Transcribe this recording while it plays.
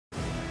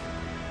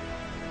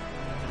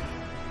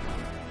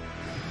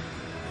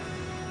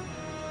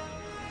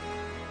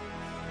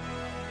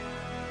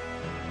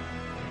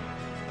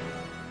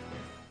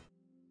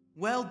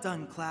Well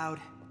done, Cloud.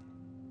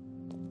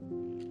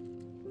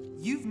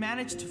 You've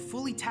managed to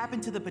fully tap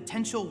into the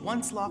potential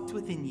once locked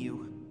within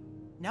you.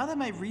 Now that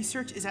my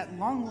research is at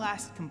long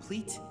last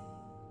complete,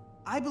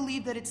 I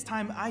believe that it's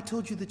time I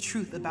told you the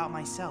truth about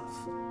myself.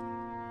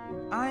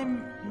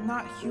 I'm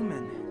not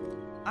human.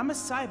 I'm a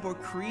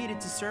cyborg created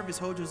to serve as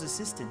Hojo's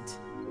assistant.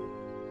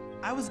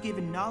 I was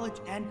given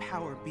knowledge and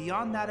power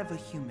beyond that of a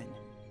human,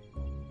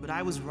 but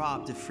I was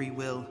robbed of free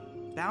will,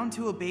 bound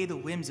to obey the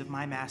whims of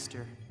my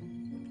master.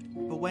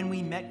 But when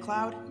we met,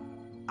 Cloud,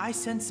 I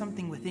sensed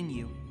something within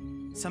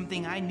you,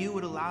 something I knew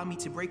would allow me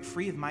to break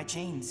free of my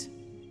chains.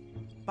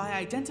 By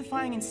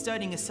identifying and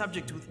studying a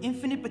subject with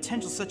infinite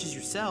potential such as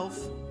yourself,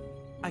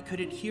 I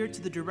could adhere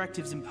to the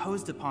directives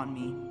imposed upon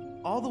me,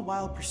 all the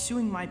while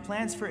pursuing my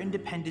plans for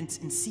independence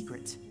in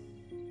secret.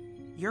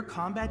 Your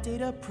combat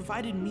data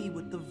provided me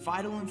with the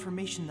vital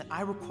information that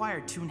I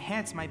required to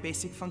enhance my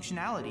basic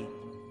functionality.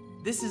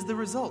 This is the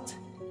result.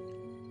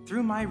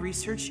 Through my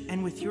research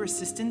and with your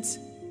assistance,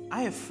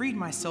 I have freed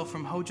myself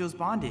from Hojo's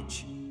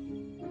bondage.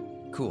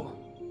 Cool.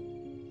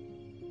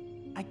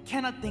 I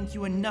cannot thank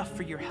you enough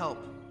for your help.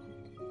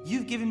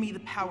 You've given me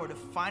the power to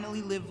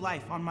finally live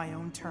life on my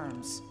own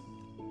terms.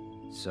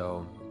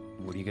 So,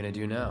 what are you gonna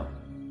do now?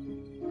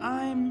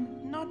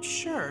 I'm not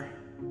sure.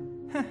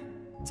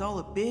 It's all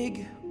a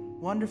big,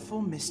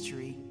 wonderful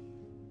mystery.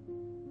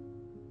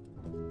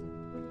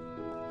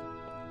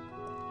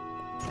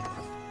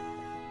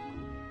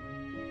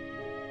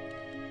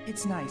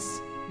 It's nice,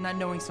 not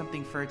knowing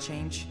something for a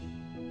change.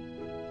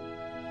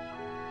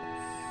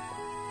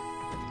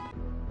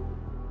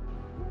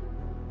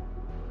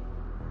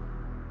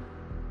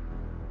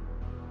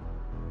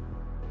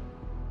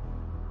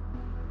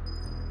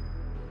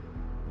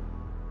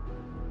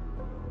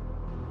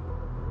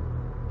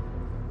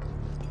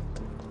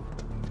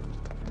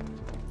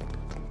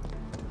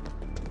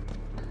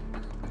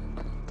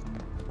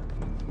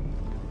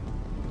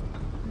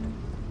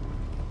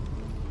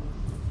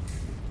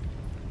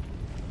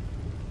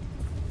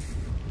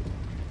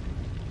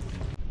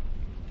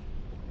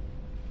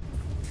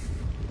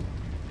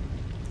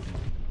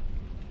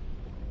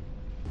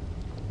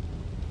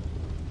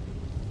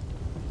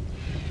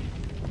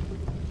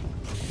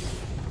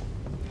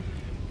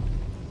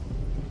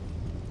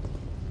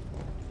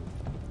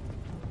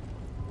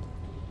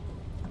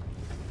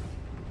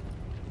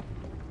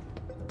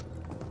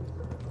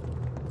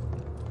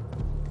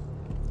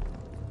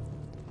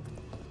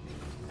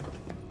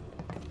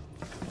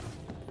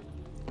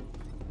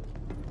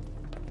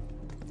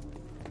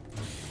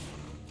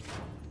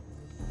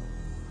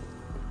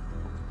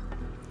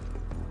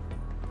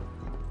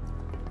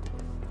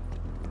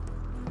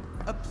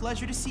 A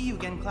pleasure to see you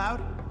again,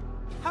 Cloud.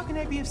 How can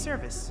I be of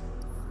service?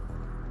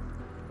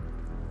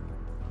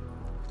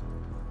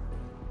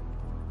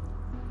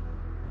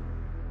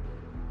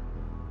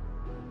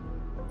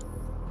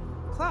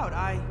 Cloud,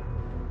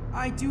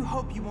 I do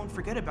hope you won't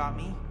forget about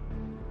me.